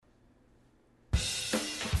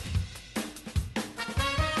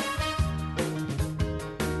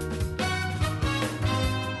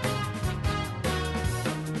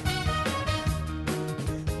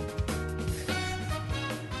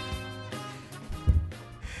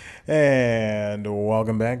And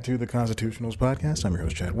welcome back to the Constitutionals Podcast. I'm your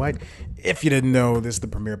host, Chad White. If you didn't know, this is the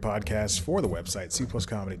premier podcast for the website,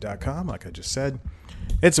 cpluscomedy.com. Like I just said,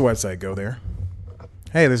 it's a website. Go there.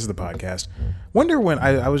 Hey, this is the podcast. Wonder when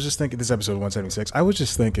I was just thinking, this episode 176, I was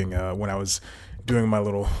just thinking when I was doing my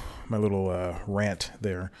little rant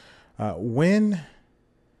there, when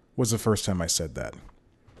was the first time I said that?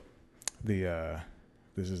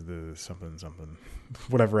 This is the something,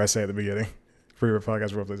 whatever I say at the beginning. For your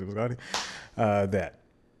podcast, that.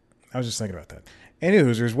 I was just thinking about that. Any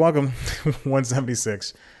losers, welcome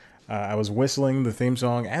 176. I was whistling the theme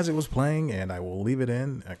song as it was playing, and I will leave it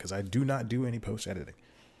in because I do not do any post editing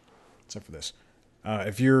except for this.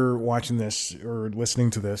 If you're watching this or listening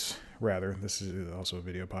to this, rather, this is also a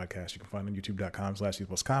video podcast. You can find it on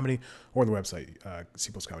youtube.com/cpluscomedy or the website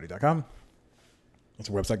cpluscomedy.com. It's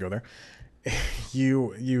a website. Go there.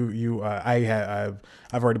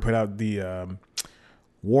 I've already put out the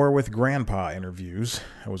War with Grandpa interviews.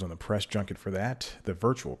 I was on the press junket for that, the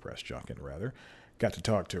virtual press junket, rather. Got to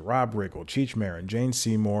talk to Rob Riggle, Cheech Marin, Jane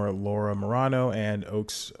Seymour, Laura Morano, and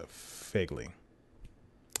Oaks Fagley.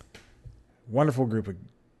 Wonderful group of,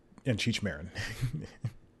 and Cheech Marin.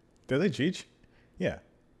 Did they Cheech? Yeah.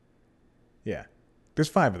 There's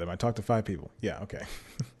 5 of them. I talked to 5 people. Yeah, okay.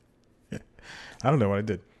 I don't know what I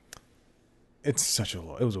did. It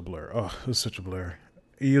was a blur. Oh, it was such a blur.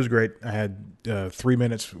 He was great. I had 3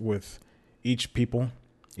 minutes with each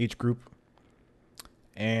group,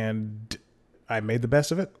 and I made the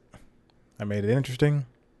best of it. I made it interesting.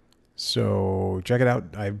 So check it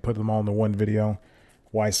out. I put them all into one video.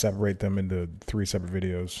 Why separate them into 3 separate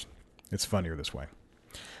videos? It's funnier this way.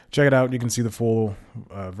 Check it out. You can see the full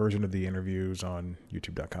version of the interviews on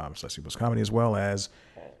youtube.com/cpluscomedy as well as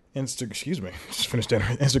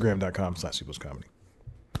Instagram.com/cpluscomedy.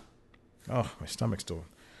 Oh, my stomach's still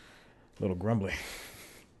a little grumbly.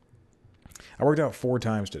 I worked out 4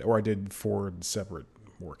 times today, or I did 4 separate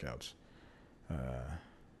workouts.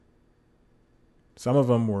 Some of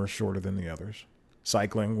them were shorter than the others.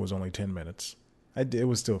 Cycling was only 10 minutes. It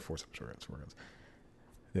was still 4 separate workouts.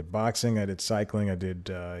 I did boxing, I did cycling, I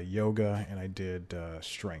did yoga, and I did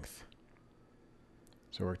strength.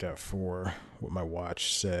 So I worked out for what my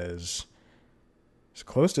watch says. It's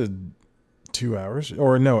close to 2 hours.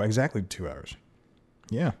 Or no, exactly 2 hours.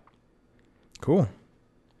 Yeah. Cool.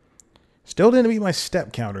 Still didn't meet my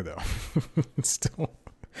step counter, though. Still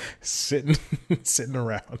sitting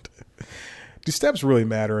around. Do steps really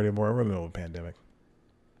matter anymore? We're in the middle of a pandemic.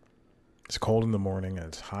 It's cold in the morning and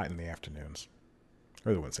it's hot in the afternoons. I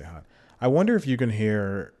really wouldn't say hot. I wonder if you can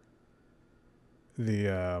hear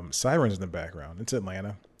the sirens in the background. It's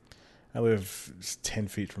Atlanta. I live 10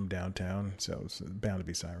 feet from downtown, so it's bound to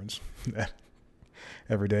be sirens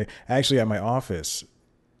every day. Actually, at my office,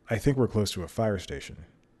 I think we're close to a fire station.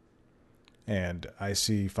 And I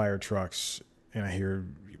see fire trucks and I hear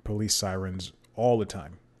police sirens all the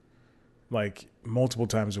time. Like multiple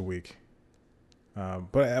times a week.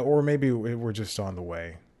 Or maybe we're just on the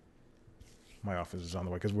way. My office is on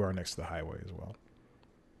the way because we are next to the highway as well.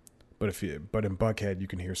 But in Buckhead, you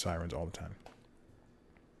can hear sirens all the time.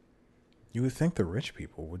 You would think the rich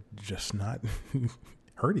people would just not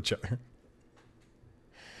hurt each other.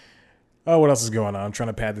 Oh, what else is going on? I'm trying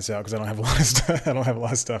to pad this out because I don't have a lot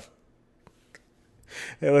of stuff.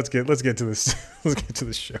 Hey, let's get to this. Let's get to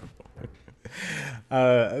the show.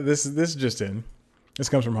 This just in. This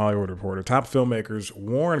comes from Hollywood Reporter. Top filmmakers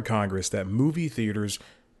warn Congress that movie theaters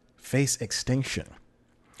face extinction.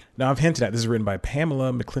 Now, I've hinted at this is written by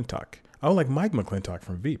Pamela McClintock. Oh, like Mike McClintock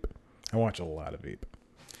from Veep. I watch a lot of Veep.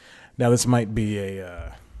 Now, this might be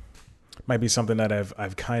something that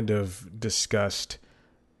I've kind of discussed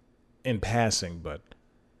in passing, but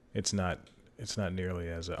it's not nearly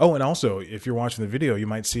as. Oh, and also, if you're watching the video, you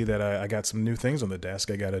might see that I got some new things on the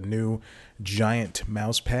desk. I got a new giant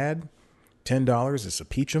mouse pad, $10. It's a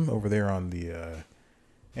Peachum over there on the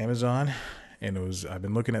Amazon, and I've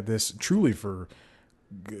been looking at this truly for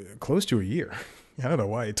close to a year. I don't know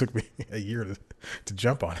why it took me a year to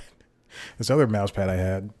jump on it. This other mouse pad I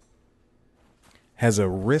had has a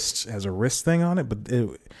wrist thing on it, but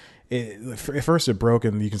at first it broke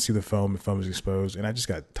and you can see the foam was exposed, and I just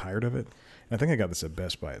got tired of it. And I think I got this at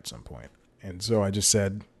Best Buy at some point, and so I just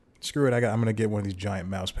said, screw it, I'm going to get one of these giant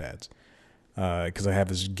mouse pads because I have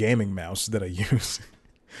this gaming mouse that I use,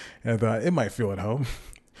 and I thought it might feel at home.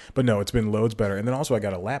 But no, it's been loads better. And then also I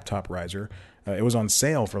got a laptop riser. It was on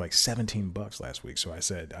sale for like $17 last week. So I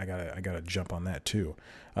said, I gotta jump on that too.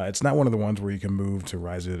 It's not one of the ones where you can move to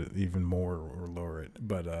rise it even more or lower it,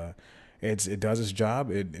 but it does its job.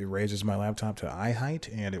 It raises my laptop to eye height,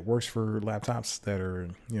 and it works for laptops that are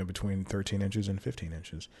between 13 inches and 15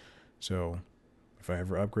 inches. So if I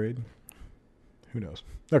ever upgrade, who knows?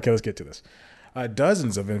 Okay, let's get to this.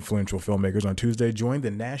 Dozens of influential filmmakers on Tuesday joined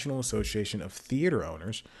the National Association of Theater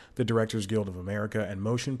Owners, the Directors Guild of America, and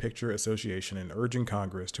Motion Picture Association in urging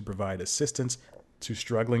Congress to provide assistance to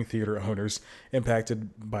struggling theater owners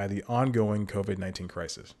impacted by the ongoing COVID-19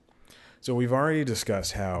 crisis. So we've already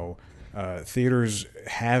discussed how theaters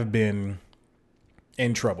have been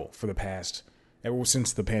in trouble for the past,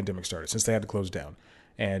 since the pandemic started, since they had to close down.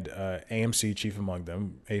 And AMC, chief among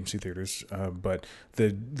them, AMC Theaters. But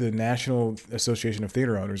the National Association of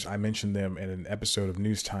Theater Owners, I mentioned them in an episode of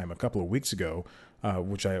News Time a couple of weeks ago,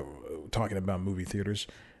 which I talking about movie theaters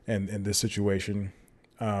and this situation.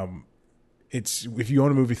 It's if you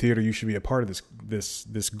own a movie theater, you should be a part of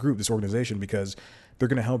this group, this organization, because they're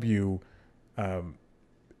going to help you.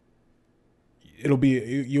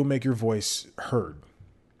 You'll make your voice heard.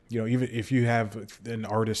 You know, even if you have an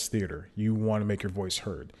artist theater, you want to make your voice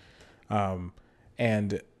heard.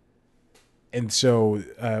 And so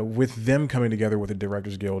with them coming together with the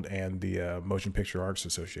Directors Guild and the Motion Picture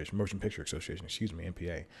Association,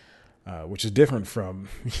 MPA, which is different from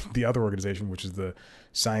the other organization, which is the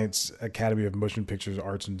Science Academy of Motion Pictures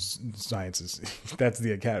Arts and Sciences. That's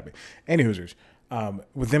the academy. Any Hoosers.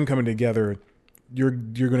 With them coming together, you're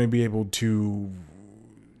going to be able to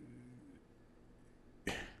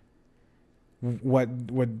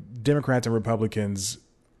what Democrats and Republicans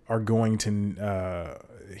are going to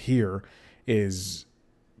hear is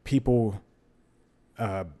people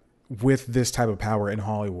with this type of power in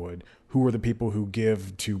Hollywood, who are the people who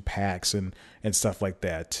give to PACs and stuff like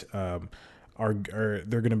that, are they're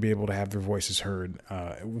going to be able to have their voices heard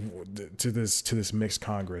to this mixed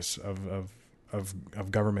Congress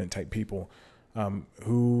of government type people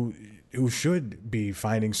who should be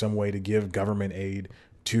finding some way to give government aid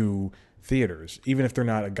to theaters, even if they're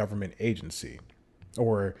not a government agency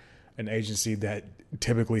or an agency that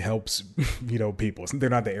typically helps, people. They're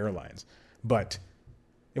not the airlines. But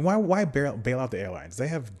and why bail out the airlines? They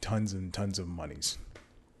have tons and tons of monies.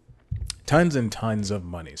 Tons and tons of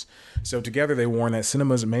monies. So together they warn that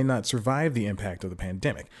cinemas may not survive the impact of the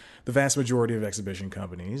pandemic. The vast majority of exhibition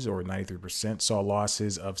companies, or 93%, saw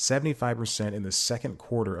losses of 75% in the second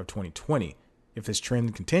quarter of 2020. If this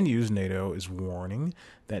trend continues, NATO is warning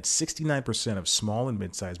that 69% of small and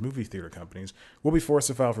mid-sized movie theater companies will be forced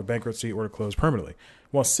to file for bankruptcy or to close permanently,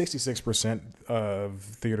 while 66% of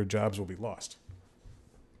theater jobs will be lost.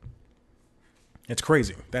 It's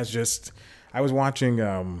crazy. That's just... I was watching...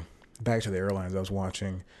 back to the airlines. I was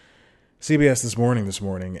watching CBS this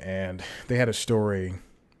morning, and they had a story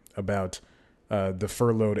about the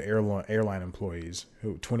furloughed airline employees,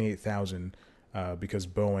 28,000, because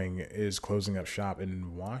Boeing is closing up shop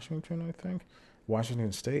in Washington, I think,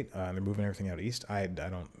 Washington State, and they're moving everything out east. I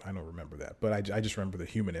don't remember that, but I just remember the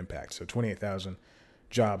human impact. So 28,000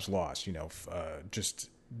 jobs lost. Just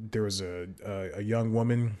there was a young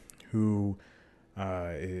woman who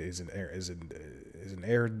is an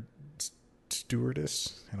air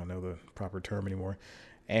stewardess. I don't know the proper term anymore,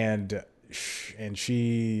 and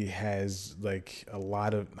she has like a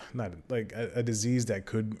lot of not like a disease that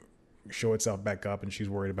could show itself back up, and she's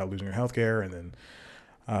worried about losing her health care. And then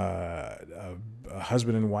a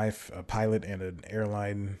husband and wife, a pilot and an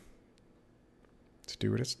airline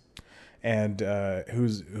stewardess, and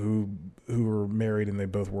who were married, and they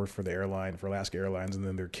both worked for the airline, for Alaska Airlines, and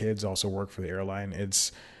then their kids also work for the airline.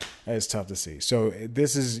 It's tough to see. So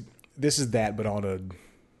this is that, but on a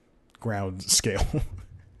ground scale.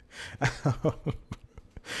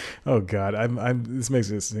 Oh God, this makes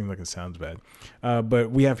it seem like it sounds bad.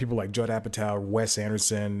 But we have people like Judd Apatow, Wes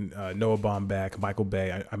Anderson, Noah Baumbach, Michael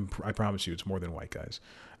Bay. I promise you, it's more than white guys.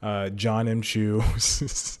 John M. Chu,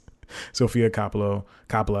 Sofia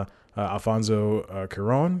Coppola, Alfonso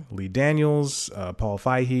Cuarón, Lee Daniels, Paul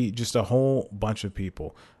Feige, just a whole bunch of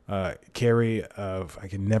people. Carrie, I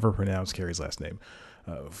can never pronounce Carrie's last name,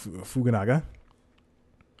 Fukunaga,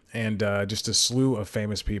 and just a slew of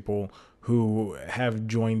famous people who have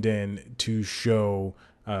joined in to show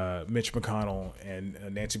Mitch McConnell and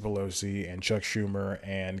Nancy Pelosi and Chuck Schumer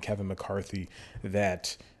and Kevin McCarthy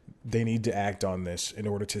that they need to act on this in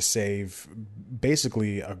order to save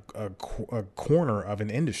basically a corner of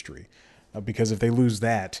an industry. Because if they lose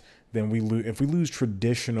that, then if we lose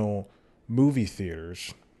traditional movie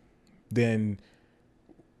theaters, then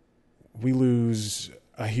we lose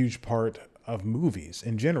a huge part of movies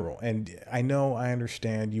in general. And I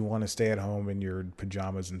understand you want to stay at home in your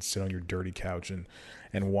pajamas and sit on your dirty couch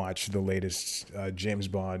and watch the latest James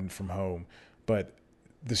Bond from home. But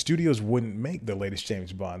the studios wouldn't make the latest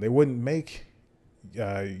James Bond. They wouldn't make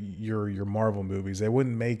your Marvel movies. They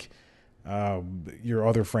wouldn't make Your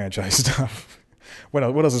other franchise stuff. What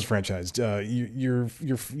else is franchised? Your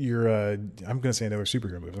I'm gonna say another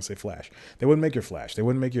superhero movie. Let's say Flash. They wouldn't make your Flash. They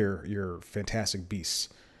wouldn't make your Fantastic Beasts.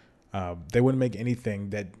 They wouldn't make anything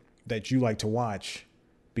that you like to watch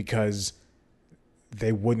because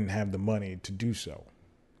they wouldn't have the money to do so.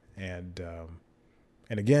 And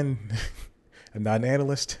again, I'm not an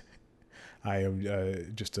analyst. I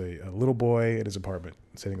am just a little boy in his apartment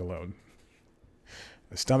sitting alone,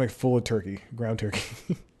 a stomach full of turkey, ground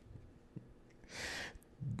turkey,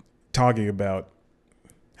 talking about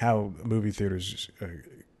how movie theaters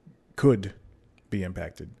could be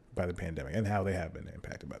impacted by the pandemic and how they have been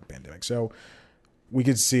impacted by the pandemic. So we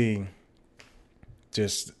could see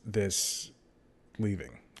just this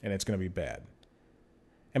leaving, and it's going to be bad.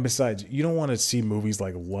 And besides, you don't want to see movies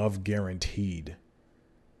like Love Guaranteed.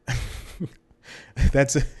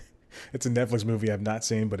 It's a Netflix movie I've not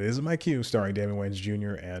seen, but it is in my queue, starring Damon Wayans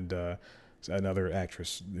Jr. and another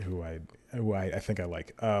actress who I think I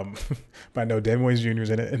like. But I know Damon Wayans Jr. is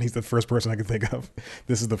in it, and he's the first person I can think of.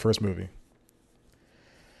 This is the first movie.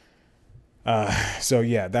 So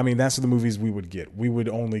yeah, I mean, that's the movies we would get. We would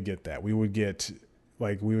only get that. We would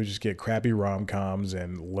just get crappy rom-coms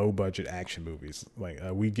and low-budget action movies.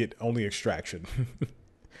 We'd get only Extraction.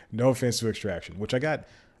 No offense to Extraction, which I got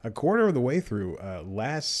a quarter of the way through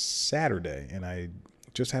last Saturday, and I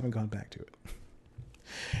just haven't gone back to it.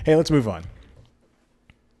 Hey, let's move on.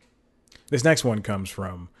 This next one comes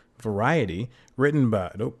from Variety, written by...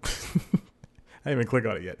 Nope. I didn't even click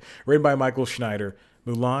on it yet. Written by Michael Schneider.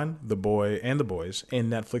 Mulan, The Boy, and The Boys in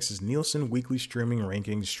Netflix's Nielsen weekly streaming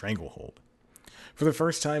rankings stranglehold. For the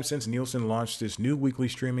first time since Nielsen launched this new weekly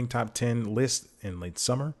streaming top 10 list in late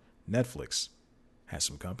summer, Netflix has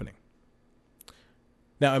some company.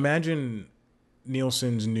 Now imagine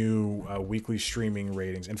Nielsen's new weekly streaming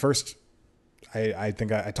ratings. And first, I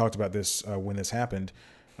think I talked about this when this happened.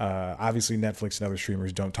 Obviously, Netflix and other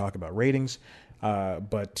streamers don't talk about ratings.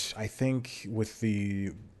 But I think with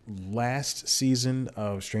the last season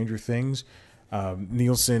of Stranger Things,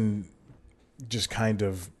 Nielsen just kind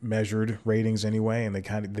of measured ratings anyway, and they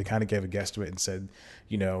kind of gave a guesstimate and said,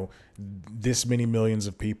 this many millions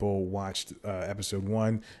of people watched episode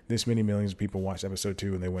 1, this many millions of people watched episode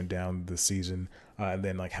 2, and they went down the season, and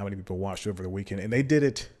then how many people watched over the weekend, and they did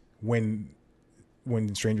it when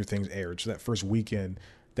Stranger Things aired. So that first weekend,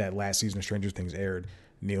 that last season of Stranger Things aired,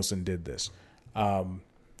 Nielsen did this.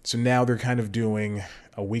 So now they're kind of doing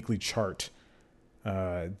a weekly chart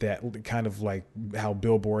that kind of like how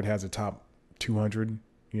Billboard has a top 200,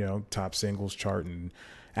 top singles chart and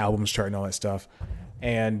albums chart and all that stuff.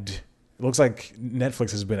 And it looks like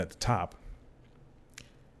Netflix has been at the top.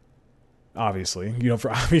 Obviously,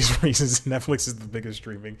 for obvious reasons, Netflix is the biggest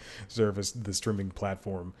streaming service, the streaming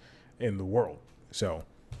platform in the world. So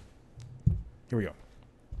here we go.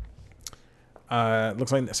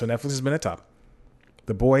 Looks like Netflix has been at top.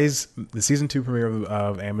 The Boys, the season 2 premiere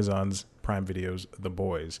of Amazon's Prime Video's The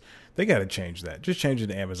Boys. They got to change that. Just change it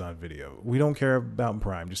to Amazon Video. We don't care about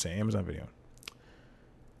Prime. Just say Amazon Video.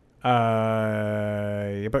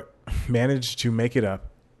 But managed to make it up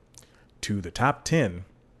to the top 10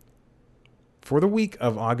 for the week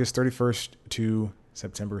of August 31st to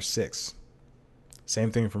September 6th.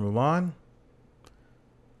 Same thing for Mulan,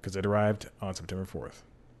 because it arrived on September 4th.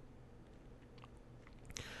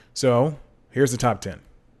 So here's the top 10.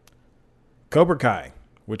 Cobra Kai,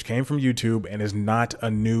 which came from YouTube and is not a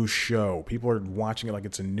new show. People are watching it like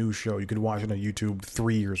it's a new show. You could watch it on YouTube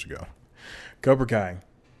 3 years ago. Cobra Kai,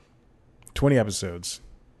 20 episodes,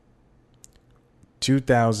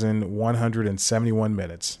 2,171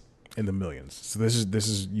 minutes in the millions. So this is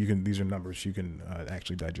these are numbers you can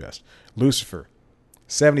actually digest. Lucifer,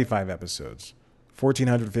 75 episodes,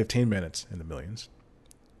 1,415 minutes in the millions.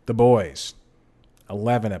 The Boys,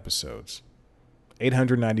 11 episodes,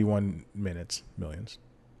 891 minutes, millions.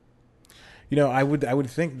 I would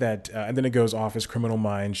think that, and then it goes Office, Criminal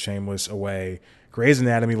Minds, Shameless, Away, Grey's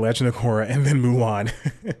Anatomy, Legend of Korra, and then Mulan,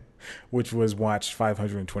 which was watched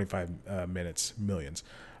 525 minutes, millions.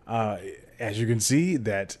 As you can see,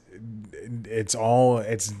 that it's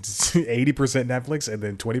 80% Netflix and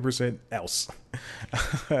then 20% else.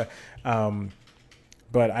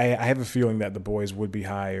 But I have a feeling that The Boys would be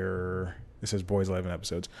higher. It says Boys 11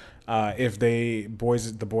 episodes. If The Boys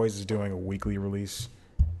is doing a weekly release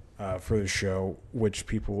for the show, which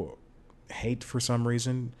people hate for some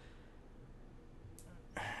reason.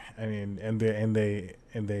 I mean, and they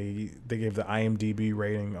gave the IMDb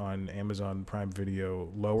rating on Amazon Prime Video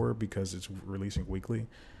lower because it's releasing weekly.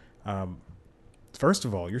 First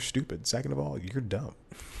of all, you're stupid. Second of all, you're dumb.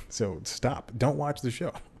 So stop. Don't watch the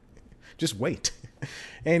show. Just wait.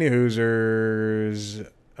 Any Hoosers.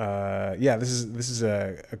 Yeah, this is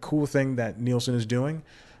a cool thing that Nielsen is doing.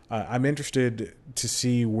 I'm interested to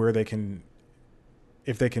see where they can,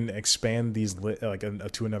 if they can expand these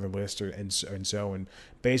to another list, and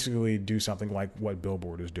basically do something like what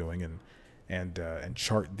Billboard is doing, and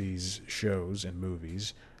chart these shows and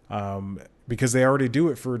movies, because they already do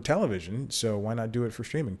it for television. So why not do it for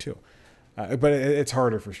streaming too? But it's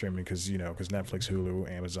harder for streaming because Netflix,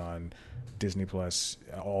 Hulu, Amazon, Disney Plus,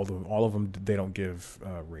 all of them, they don't give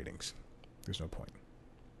ratings. There's no point.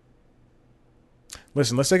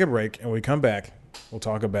 Listen, let's take a break, and when we come back, we'll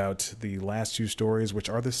talk about the last two stories, which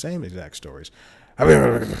are the same exact stories.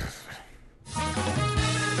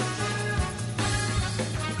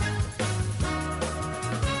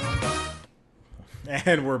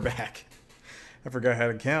 And we're back. I forgot how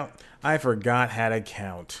to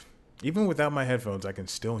count. Even without my headphones, I can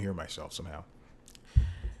still hear myself somehow.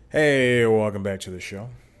 Hey, welcome back to the show.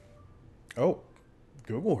 Oh,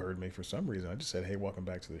 Google heard me for some reason. I just said, hey, welcome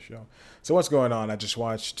back to the show. So what's going on? I just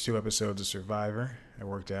watched 2 episodes of Survivor. I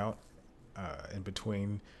worked out in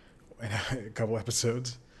between a couple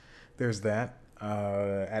episodes. There's that.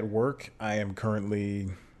 At work, I am currently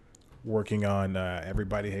working on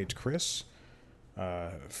Everybody Hates Chris.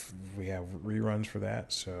 We have reruns for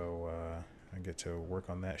that, so I get to work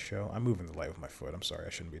on that show. I'm moving the light with my foot. I'm sorry, I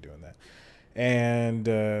shouldn't be doing that.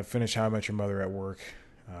 And finish How I Met Your Mother at work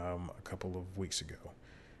a couple of weeks ago.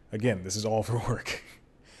 Again, this is all for work.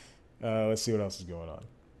 Let's see what else is going on.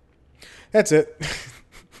 That's it.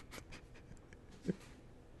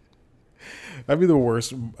 I'd be the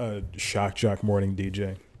worst shock jock morning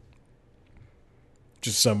DJ.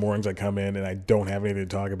 Just some mornings I come in and I don't have anything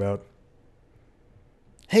to talk about.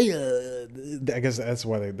 Hey, I guess that's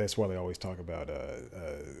why they always talk about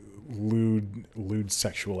lewd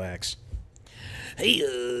sexual acts. Hey,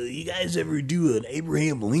 you guys ever do an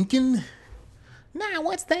Abraham Lincoln? Nah,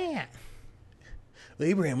 what's that? Well,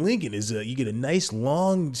 Abraham Lincoln is you get a nice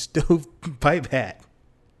long stovepipe hat.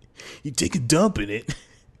 You take a dump in it.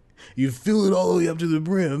 You fill it all the way up to the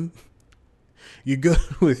brim. You go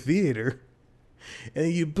to a theater,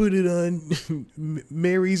 and you put it on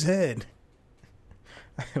Mary's head.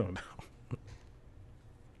 I don't know.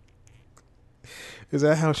 Is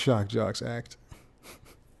that how shock jocks act?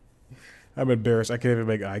 I'm embarrassed. I can't even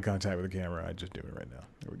make eye contact with the camera. I just do it right now.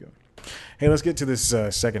 There we go. Hey, let's get to this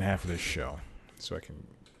second half of this show so I can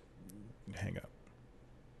hang up.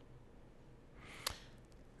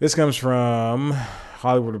 This comes from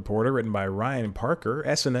Hollywood Reporter, written by Ryan Parker.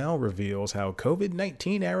 SNL reveals how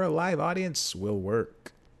COVID-19 era live audience will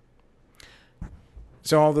work.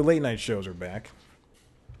 So all the late night shows are back.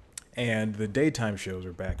 And the daytime shows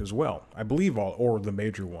are back as well. I believe or the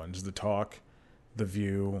major ones. The Talk, The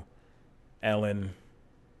View, Ellen,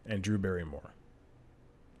 and Drew Barrymore.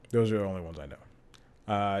 Those are the only ones I know.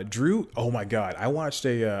 Drew, oh my God. I watched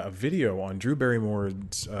a video on Drew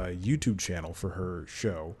Barrymore's YouTube channel for her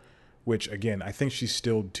show, which, again, I think she's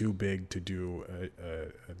still too big to do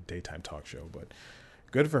a daytime talk show, but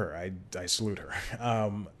good for her. I salute her.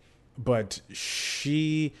 But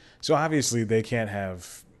so obviously they can't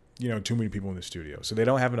have, too many people in the studio. So they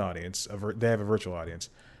don't have an audience. They have a virtual audience.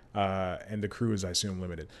 And the crew is, I assume,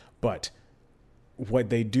 limited. But what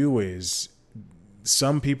they do is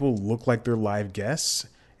some people look like they're live guests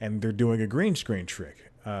and they're doing a green screen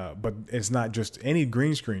trick. But it's not just any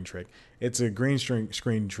green screen trick. It's a green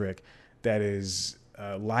screen trick that is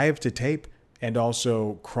live to tape and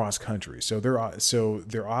also cross country. So their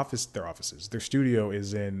studio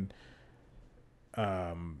is in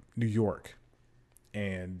New York.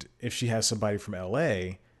 And if she has somebody from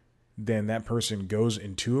LA, then that person goes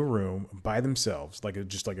into a room by themselves,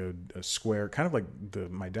 just like a square, kind of like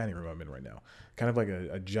my dining room I'm in right now, kind of like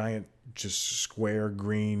a giant, just square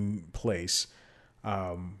green place,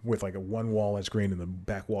 with like a one wall that's green and the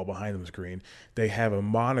back wall behind them is green. They have a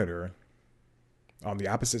monitor on the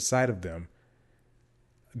opposite side of them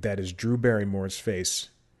that is Drew Barrymore's face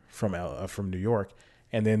from New York.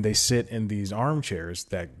 And then they sit in these armchairs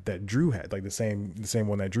that Drew had, like the same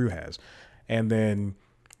one that Drew has. And then,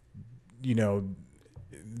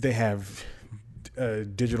 they have a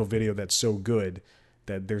digital video that's so good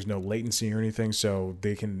that there's no latency or anything. So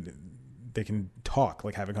they can talk,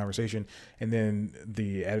 like have a conversation. And then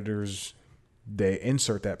the editors, they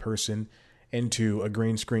insert that person into a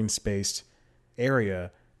green screen spaced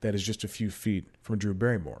area that is just a few feet from Drew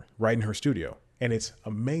Barrymore, right in her studio. And it's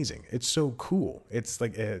amazing. It's so cool. It's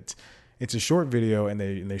like it's a short video, and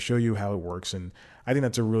they show you how it works. And I think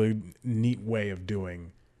that's a really neat way of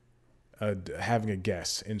doing having a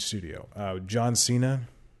guest in studio. John Cena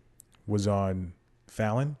was on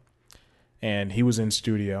Fallon, and he was in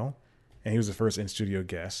studio, and he was the first in studio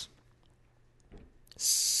guest.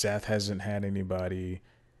 Seth hasn't had anybody.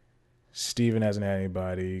 Steven hasn't had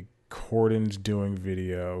anybody. Corden's doing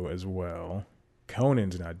video as well.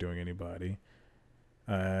 Conan's not doing anybody.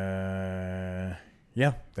 Yeah,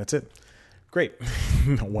 that's it. Great.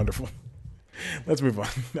 Wonderful. Let's move on.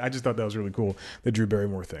 I just thought that was really cool, the Drew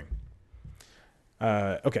Barrymore thing.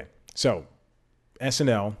 Okay, so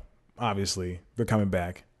SNL, obviously, they're coming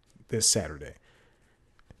back this Saturday,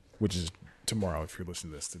 which is tomorrow if you're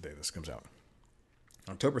listening to this the day this comes out.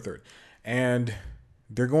 October 3rd. And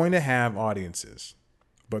they're going to have audiences,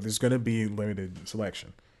 but there's going to be limited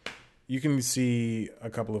selection. You can see a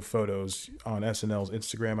couple of photos on SNL's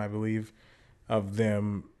Instagram, I believe, of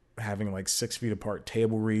them having like 6 feet apart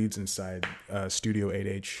table reads inside Studio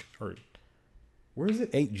 8H, or where is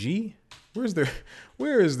it? 8G? Where's their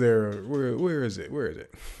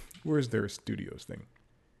studios thing?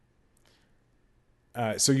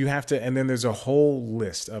 So you have to, and then there's a whole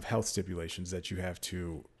list of health stipulations that you have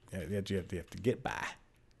to get by.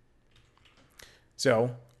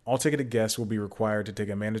 So all ticketed guests will be required to take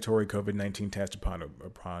a mandatory COVID-19 test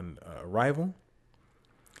upon arrival.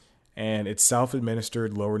 And it's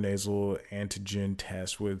self-administered lower nasal antigen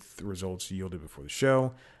test with results yielded before the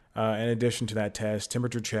show. In addition to that test,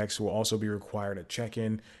 temperature checks will also be required at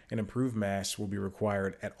check-in, and improved masks will be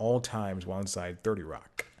required at all times while inside 30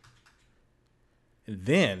 Rock. And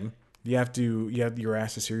then you're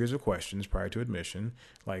asked a series of questions prior to admission,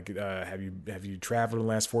 like have you traveled in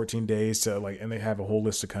the last 14 days to, like, and they have a whole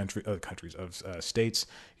list of states,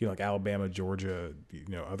 like Alabama, Georgia,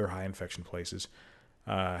 other high infection places.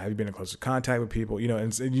 Have you been in close contact with people?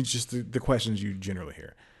 And you just the questions you generally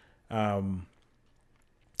hear.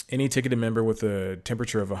 Any ticketed member with a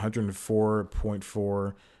temperature of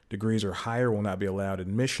 104.4 degrees or higher will not be allowed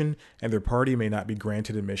admission, and their party may not be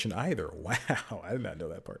granted admission either. Wow, I did not know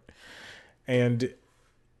that part. And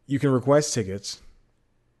you can request tickets,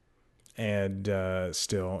 and and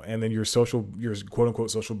then your quote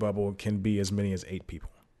unquote social bubble can be as many as 8 people.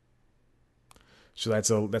 So that's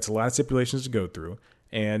a lot of stipulations to go through.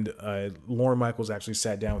 And Lorne Michaels actually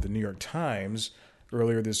sat down with the New York Times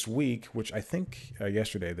earlier this week, which I think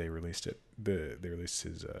yesterday they released it. They released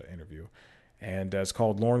his interview. And it's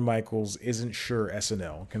called Lorne Michaels Isn't Sure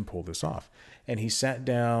SNL Can Pull This Off. And he sat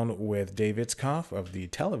down with Dave Itzkoff of the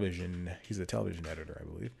television. He's the television editor, I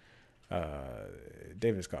believe.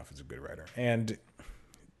 Dave Itzkoff is a good writer. And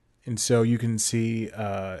so you can see,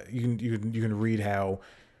 you can read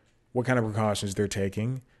what kind of precautions they're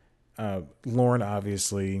taking. Lorne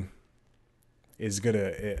obviously is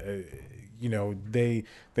gonna, they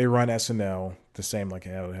run SNL the same like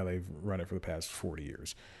how they've run it for the past 40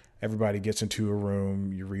 years. Everybody gets into a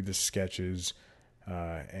room, you read the sketches,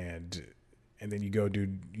 and then you go do,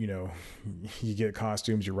 you get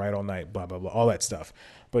costumes, you write all night, blah, blah, blah, all that stuff.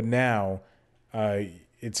 But now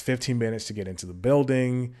it's 15 minutes to get into the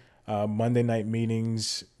building. Monday night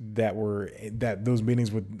meetings those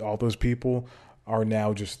meetings with all those people are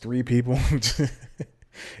now just 3 people.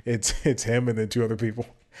 It's him and then 2 other people.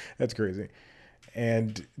 That's crazy.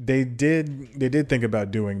 And they did think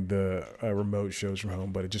about doing the remote shows from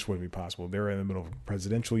home, but it just wouldn't be possible. They're in the middle of a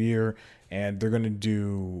presidential year, and they're going to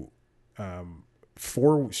do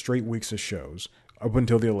 4 straight weeks of shows up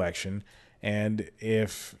until the election. And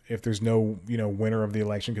if there's no winner of the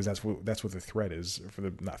election, because that's what the threat is,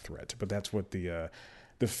 not threat, but that's what the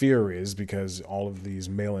fear is, because all of these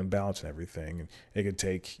mail-in ballots and everything, it could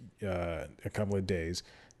take a couple of days.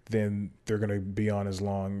 Then they're going to be on as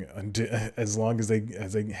long as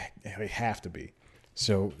they have to be.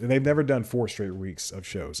 So they've never done 4 straight weeks of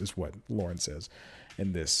shows, is what Lauren says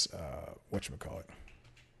in this whatchamacallit.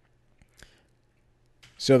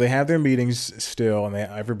 So they have their meetings still, and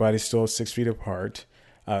everybody's still 6 feet apart.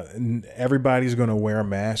 Everybody's going to wear a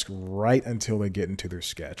mask right until they get into their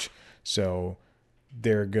sketch. So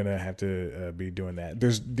they're going to have to be doing that.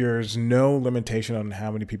 There's no limitation on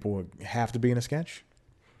how many people have to be in a sketch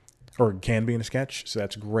or can be in a sketch. So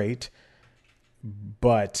that's great.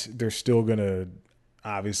 But they're still going to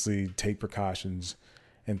obviously take precautions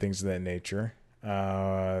and things of that nature.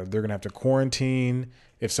 They're going to have to quarantine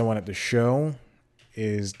if someone at the show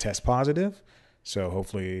is test positive. So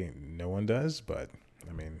hopefully no one does. But,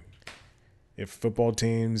 I mean, if football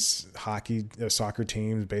teams, soccer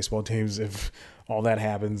teams, baseball teams, if all that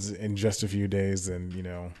happens in just a few days, then,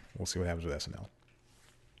 we'll see what happens with SNL.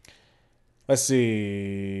 Let's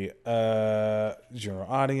see. General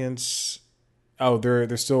audience. Oh,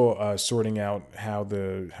 they're still sorting out how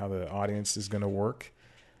the audience is going to work,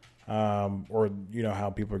 or how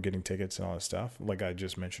people are getting tickets and all that stuff, like I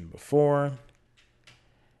just mentioned before.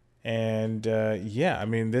 And yeah, I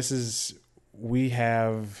mean, we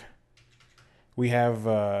have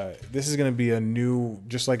this is going to be a new,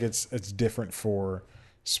 just like it's different for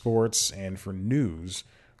sports and for news.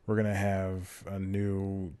 We're going to have a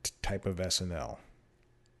new type of SNL.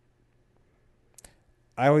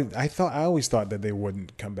 I always thought that they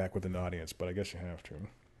wouldn't come back with an audience, but I guess you have to.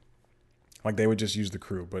 Like they would just use the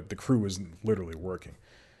crew, but the crew isn't literally working.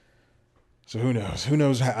 So who knows? Who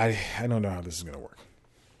knows? I don't know how this is going to work,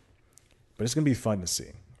 but it's going to be fun to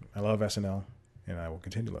see. I love SNL, and I will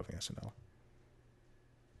continue loving SNL.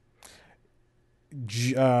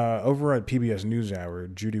 Over at PBS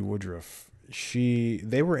NewsHour, Judy Woodruff,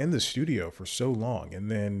 they were in the studio for so long,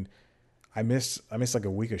 and then I missed like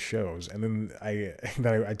a week of shows, and then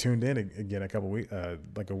I tuned in again a couple weeks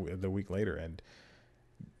the week later, and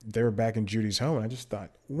they were back in Judy's home, and I just thought,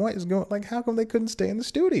 what is going, like, how come they couldn't stay in the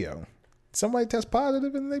studio? Somebody test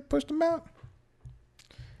positive and they pushed them out.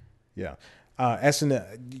 Yeah,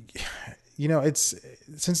 SNL. You know, it's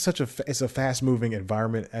a fast moving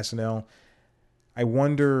environment. SNL. I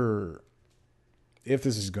wonder if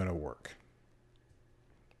this is going to work.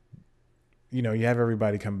 You know, you have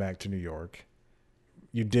everybody come back to New York.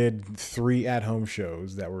 You did 3 at-home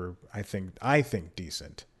shows that were, I think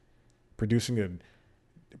decent. Producing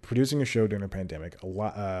a show during a pandemic,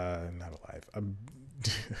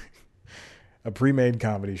 a pre-made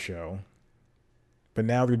comedy show, but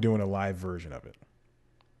now they're doing a live version of it.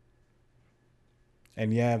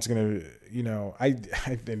 And yeah, it's gonna, you know,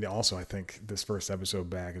 and also I think this first episode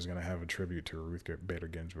back is gonna have a tribute to Ruth Bader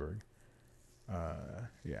Ginsburg.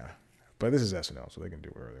 Yeah, but this is SNL, so they can do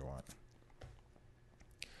whatever they want.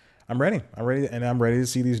 I'm ready, and I'm ready to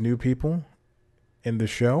see these new people in the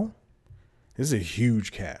show. This is a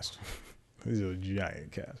huge cast. This is a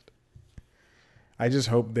giant cast. I just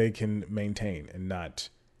hope they can maintain and not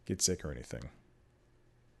get sick or anything.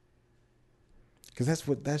 Because that's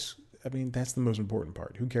the most important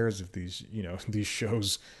part. Who cares if these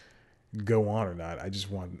shows go on or not? I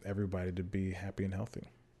just want everybody to be happy and healthy.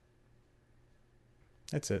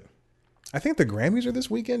 That's it. I think the Grammys are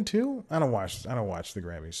this weekend too. I don't watch the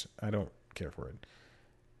Grammys. I don't care for it.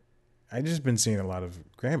 I just been seeing a lot of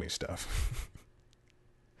Grammy stuff.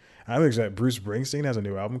 I'm excited. Bruce Springsteen has a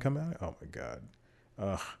new album coming out. Oh my god.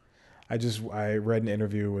 I read an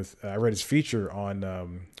interview I read his feature on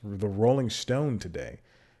the Rolling Stone today,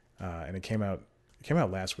 and it came out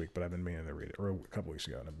last week, but I've been meaning to read it, or a couple weeks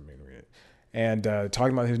ago, and I've been meaning to read it. And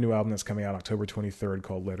talking about his new album that's coming out October 23rd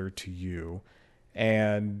called Letter to You,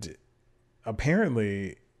 and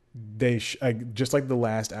apparently they just like the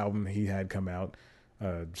last album he had come out,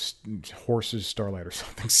 Horses Starlight or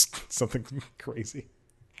something crazy,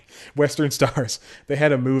 Western Stars. They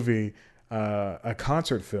had a movie. A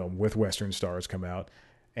concert film with Western Stars come out,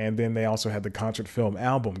 and then they also had the concert film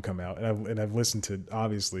album come out, and I've listened to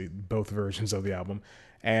obviously both versions of the album,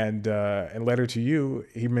 and Letter to You,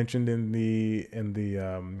 he mentioned in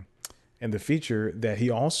the feature that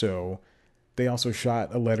they also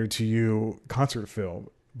shot a Letter to You concert film,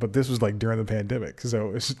 but this was like during the pandemic,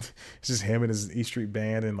 so it's just him and his E Street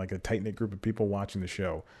Band and like a tight knit group of people watching the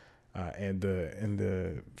show, and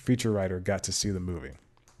the feature writer got to see the movie.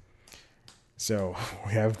 So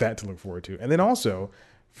we have that to look forward to. And then also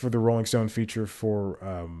for the Rolling Stone feature for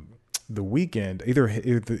the weekend, either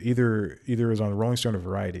is on the Rolling Stone or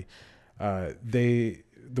Variety. The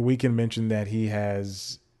Weeknd mentioned that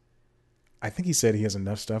I think he said he has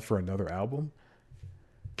enough stuff for another album.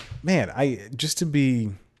 Man, just to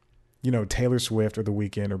be, Taylor Swift or The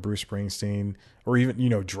Weeknd or Bruce Springsteen or even,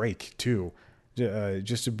 Drake too,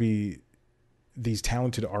 just to be these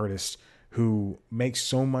talented artists who make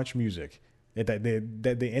so much music that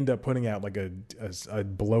they end up putting out like a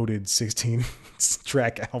bloated 16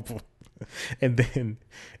 track album, and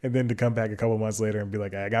then to come back a couple months later and be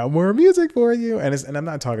like, I got more music for you, and I'm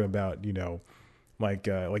not talking about like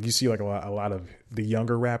you see like a lot of the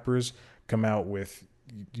younger rappers come out with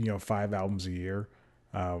 5 albums a year.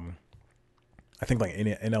 I think like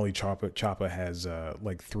NLE Choppa has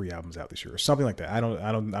like 3 albums out this year or something like that. I don't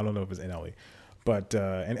know if it's NLE, but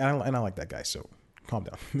and I like that guy, so calm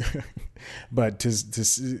down. But to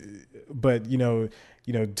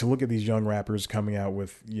look at these young rappers coming out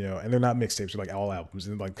with, and they're not mixtapes, they're like all albums,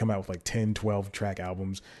 and like come out with like 10, 12 track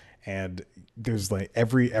albums. And there's like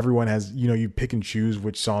everyone has, you pick and choose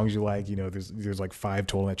which songs you like, there's like 5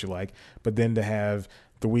 total that you like, but then to have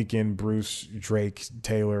The Weeknd, Bruce, Drake,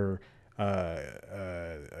 Taylor,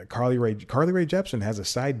 Carly Rae Jepsen has a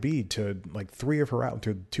side B to like 2 of her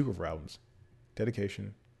albums,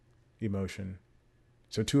 Dedication, Emotion.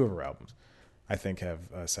 So 2 of her albums, I think, have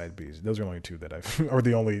side Bs. Those are only 2 that or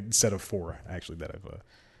the only set of 4 actually that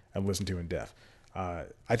I've listened to in depth. I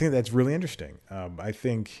think that's really interesting. I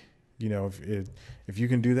think, if you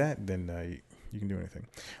can do that, then you can do anything.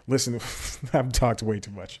 Listen, I've talked way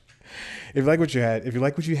too much. If you like what you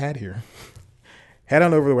had here, head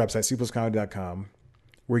on over to the website, cpluscomedy.com,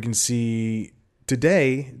 where you can see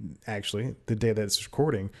today, actually, the day that it's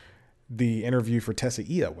recording, the interview for Tessa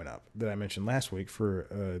Ia went up that I mentioned last week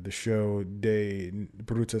for the show De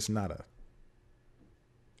Brutus Nada.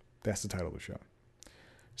 That's the title of the show.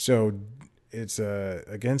 So it's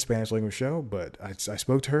again Spanish language show, but I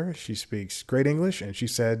spoke to her. She speaks great English, and she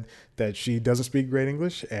said that she doesn't speak great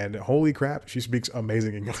English, and holy crap, she speaks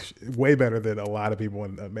amazing English, way better than a lot of people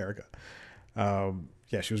in America.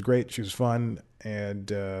 She was great. She was fun and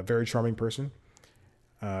very charming person.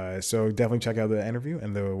 So definitely check out the interview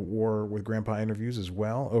and the War with Grandpa interviews as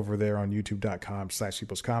well over there on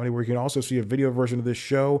youtube.com/cpluscomedy, where you can also see a video version of this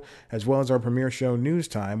show, as well as our premiere show News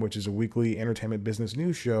Time, which is a weekly entertainment business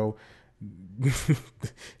news show.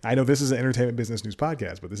 I know this is an entertainment business news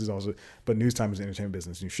podcast, but News Time is an entertainment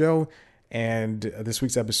business news show. And this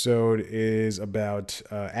week's episode is about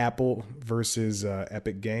Apple versus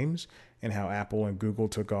Epic Games, and how Apple and Google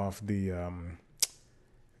took off the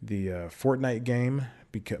Fortnite game,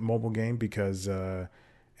 mobile game, because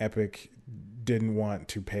Epic didn't want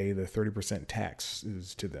to pay the 30%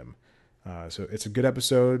 taxes to them. So it's a good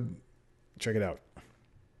episode. Check it out.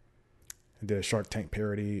 I did a Shark Tank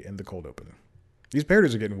parody in the cold open. These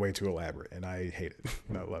parodies are getting way too elaborate, and I hate it.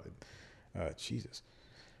 I love it. Jesus.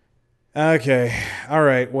 Okay. All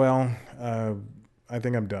right. Well, I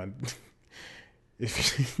think I'm done.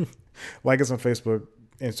 If you like us on Facebook,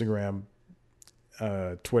 Instagram,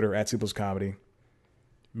 Twitter at @CPlusComedy,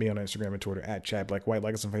 me on Instagram and Twitter at @ChadBlackWhite.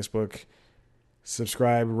 Like us on Facebook.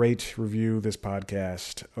 Subscribe, rate, review this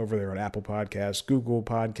podcast over there on Apple Podcasts, Google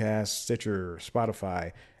Podcasts, Stitcher,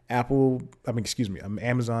 Spotify,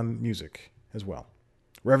 Amazon Music as well.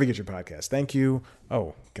 Wherever you get your podcast. Thank you.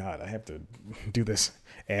 Oh, God, I have to do this.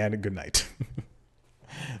 And good night.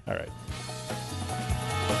 All right.